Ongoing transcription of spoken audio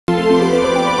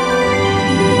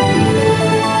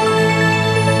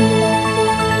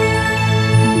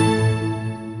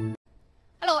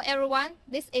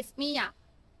this is Mia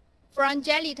from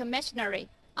Jellit Machinery.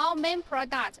 Our main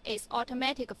product is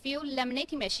automatic field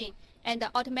laminating machine and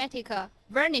automatic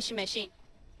varnish machine.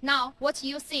 Now what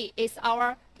you see is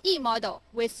our E model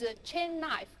with chain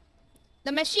knife.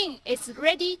 The machine is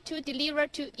ready to deliver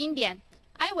to India.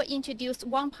 I will introduce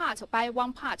one part by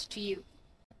one part to you.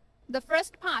 The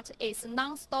first part is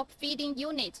non-stop feeding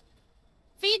unit.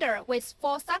 Feeder with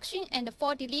 4 suction and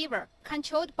 4 deliver,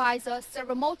 controlled by the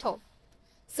servomotor.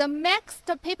 The max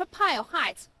paper pile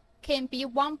height can be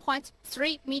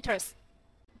 1.3 meters.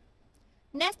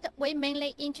 Next, we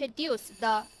mainly introduce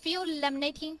the field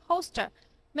laminating holster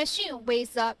machine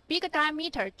with a big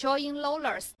diameter drawing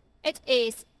rollers. It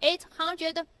is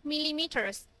 800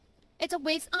 millimeters. It's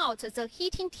without the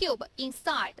heating tube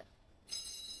inside.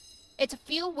 It's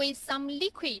filled with some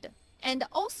liquid and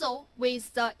also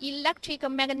with the electric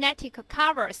magnetic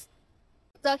covers.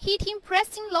 The heating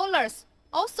pressing rollers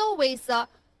also with the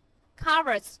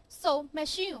covers, so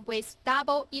machine with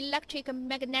double electric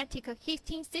magnetic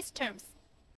heating systems.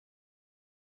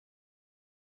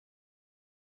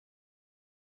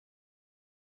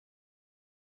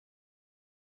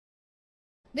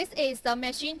 This is the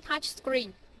machine touch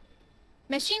screen.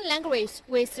 Machine language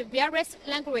with various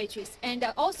languages and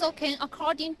also can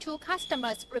according to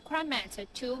customers' requirements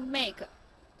to make.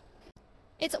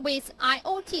 It's with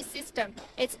IoT system.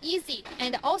 It's easy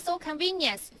and also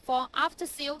convenience for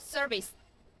after-sale service.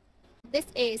 This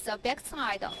is the back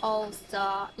side of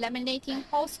the laminating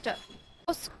holster.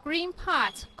 Screen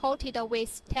part coated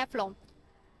with Teflon.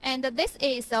 And this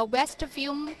is a waste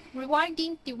film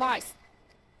rewinding device.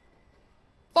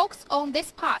 Focus on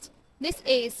this part. This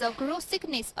is a glue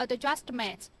thickness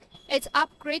adjustment. It's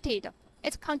upgraded.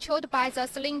 It's controlled by the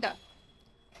cylinder.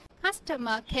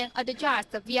 Customer can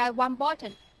adjust via one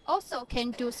button. Also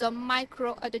can do some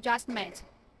micro adjustment.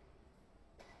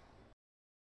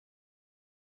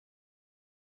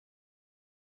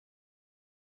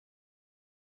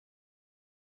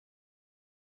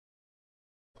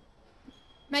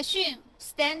 Machine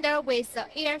standard with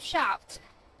air shaft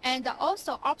and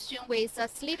also option with a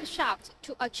slip shaft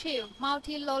to achieve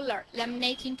multi-roller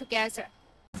laminating together.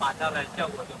 马上来效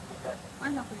果就不一样。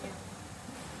完全不一样。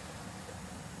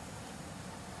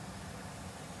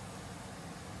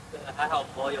 还好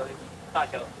膜有大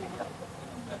小不一样。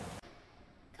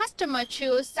Customer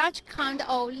choose such kind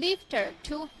of lifter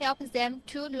to help them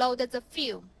to load the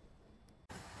film.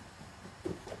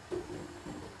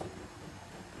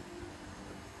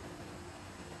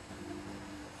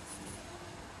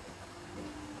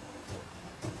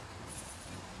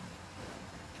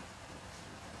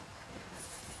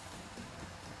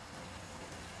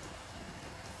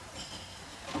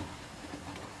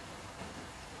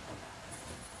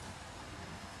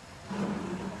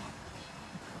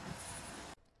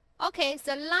 Okay,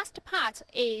 the last part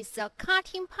is the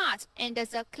cutting part and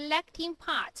the collecting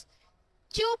part.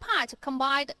 2 parts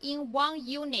combined in one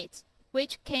unit,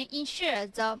 which can ensure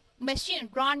the machine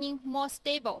running more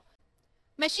stable.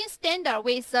 Machine standard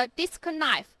with the disc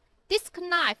knife. Disc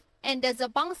knife and the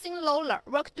bouncing roller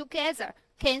work together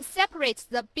can separate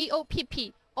the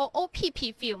BOPP or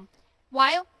OPP film,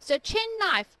 while the chain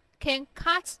knife can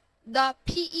cut the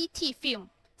PET film,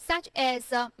 such as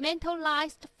the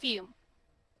metallized film.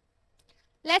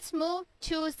 Let's move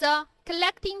to the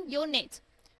collecting unit.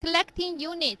 Collecting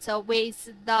unit with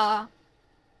the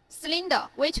cylinder,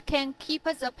 which can keep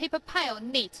the paper pile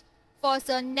neat for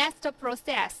the next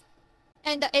process.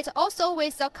 And it also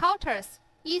with the counters,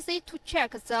 easy to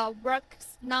check the work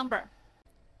number.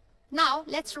 Now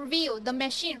let's review the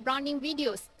machine running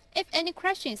videos. If any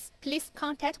questions, please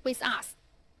contact with us.